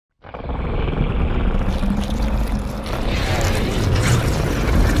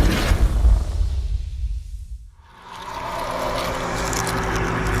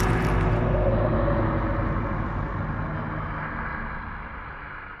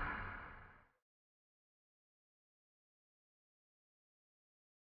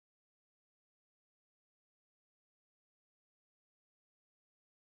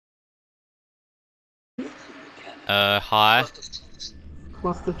Hi.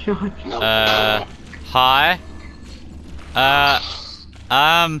 What's the charge? Hi.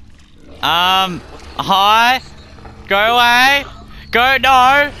 Hi. Go away. Go,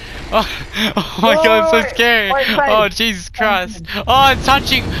 no. Oh my god, it's so scary. Wait, oh, Jesus Christ. Oh, it's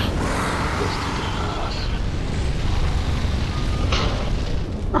touching.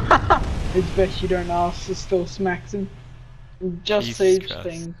 It's best you don't ask, it still smacks him. Just sees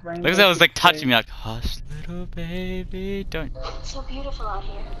things. Look at that, it was like touching me like, hush little baby, don't. It's so beautiful out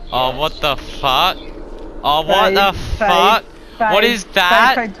here. Oh, what the fuck? Oh, what the fuck? What is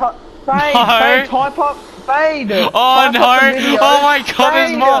that? Fade, type up, fade! Oh no! Oh my god,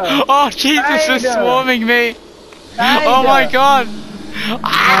 there's more! Oh, Jesus is swarming me! Oh my god!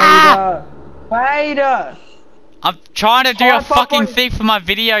 Ah! Vader! I'm trying to do a fucking thing for my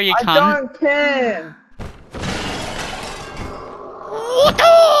video, you cunt! I don't care!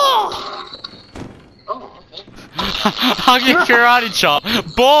 I'll get karate chop!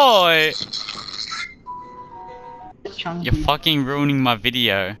 Boy! You're fucking ruining my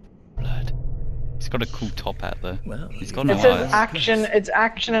video. Blood. He's got a cool top hat though. Well, he's got no eyes. It says action, it's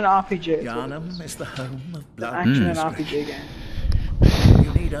action and RPG. Yarnum is the home of blood. Action and RPG game.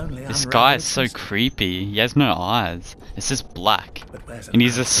 This guy is so creepy. He has no eyes. It's just black. And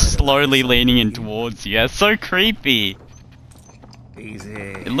he's just slowly leaning in towards you. It's so creepy. Easy.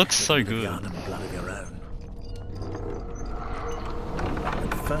 It looks so good. Blood of your own.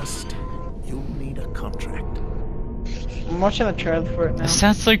 But first, you'll need a contract. I'm watching the trailer for it now. It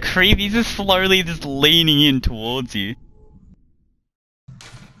sounds so creepy. He's just slowly just leaning in towards you.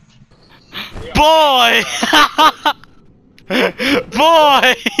 Boy!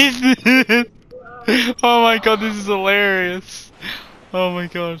 Boy! Oh my god, this is hilarious. Oh my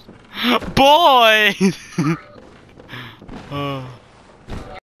god. Boy! Oh.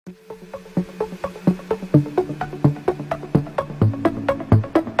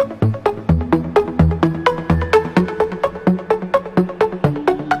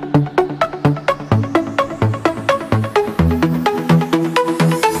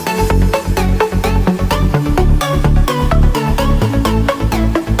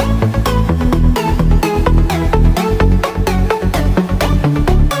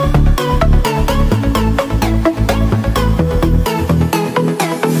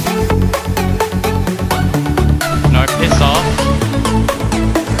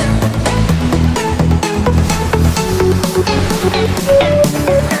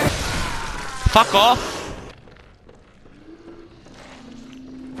 Fuck off!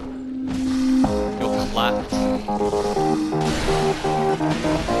 You're clapped.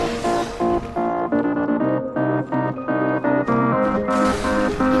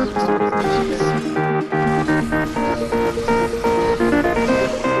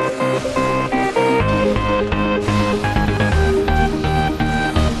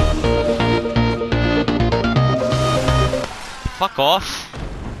 Fuck off!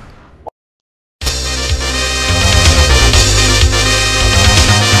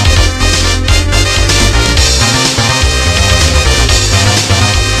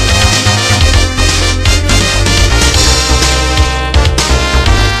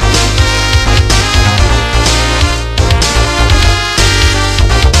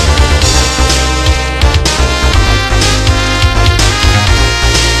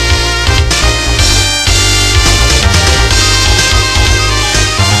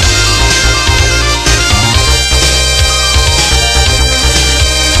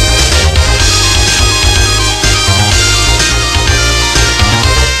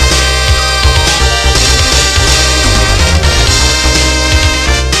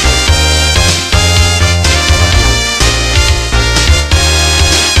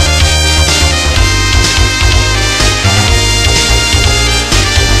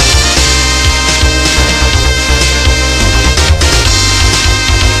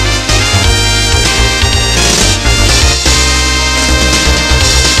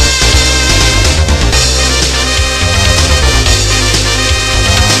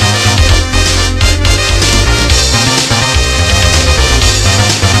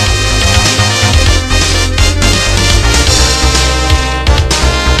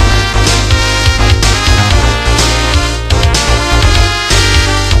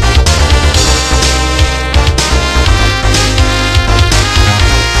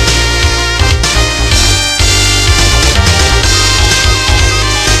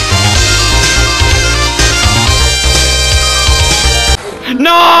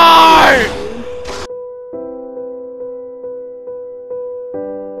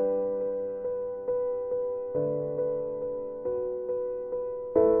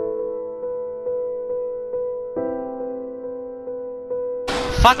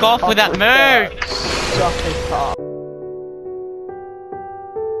 fuck off with that move! Suck his cock.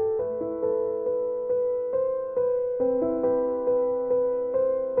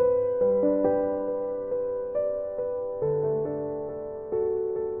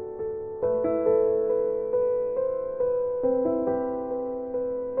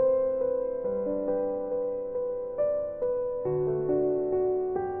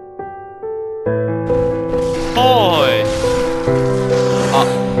 Boy! Oh.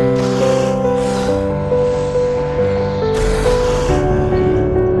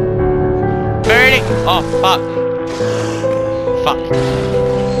 Birdie! Oh, fuck. Fuck.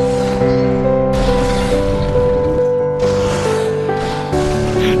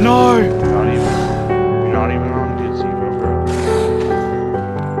 No! You're not even on good zero, bro.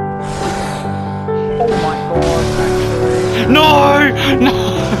 Oh my god, actually. No! No!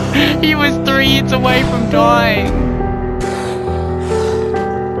 He was 3 hits away from dying!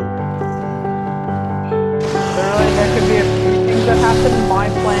 Literally, there could be a few things that happen. My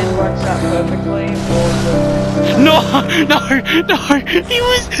plan works out perfectly, No! No! No! He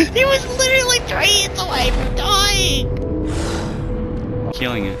was literally 3 hits away from dying!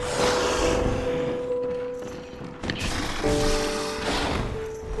 Killing it.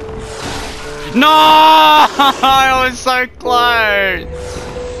 No! I was so close!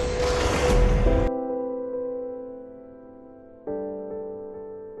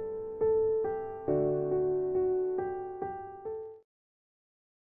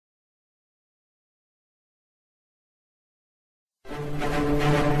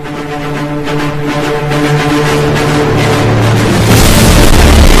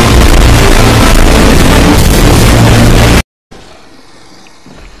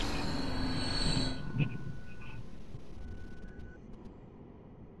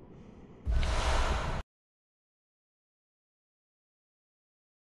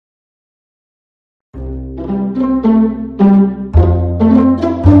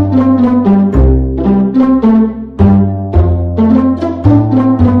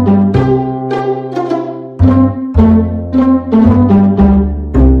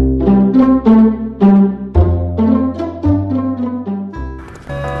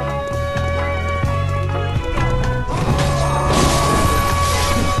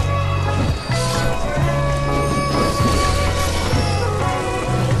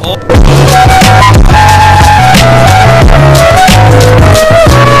 Oh.